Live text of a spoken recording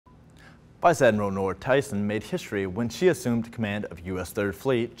Vice Admiral Nora Tyson made history when she assumed command of U.S. 3rd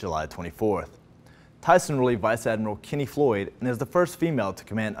Fleet July 24th. Tyson relieved Vice Admiral Kenny Floyd and is the first female to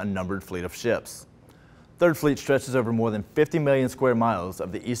command a numbered fleet of ships. 3rd Fleet stretches over more than 50 million square miles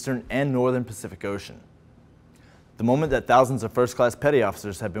of the eastern and northern Pacific Ocean. The moment that thousands of first-class petty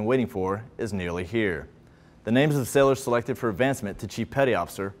officers have been waiting for is nearly here. The names of sailors selected for advancement to Chief Petty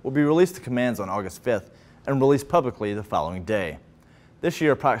Officer will be released to commands on August 5th and released publicly the following day. This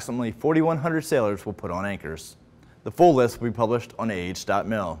year, approximately 4,100 sailors will put on anchors. The full list will be published on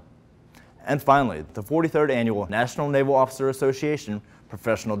ah.mil. And finally, the 43rd Annual National Naval Officer Association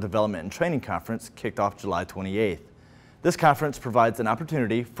Professional Development and Training Conference kicked off July 28th. This conference provides an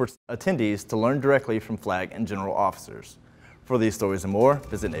opportunity for attendees to learn directly from flag and general officers. For these stories and more,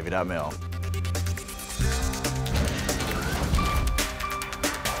 visit Navy.mil.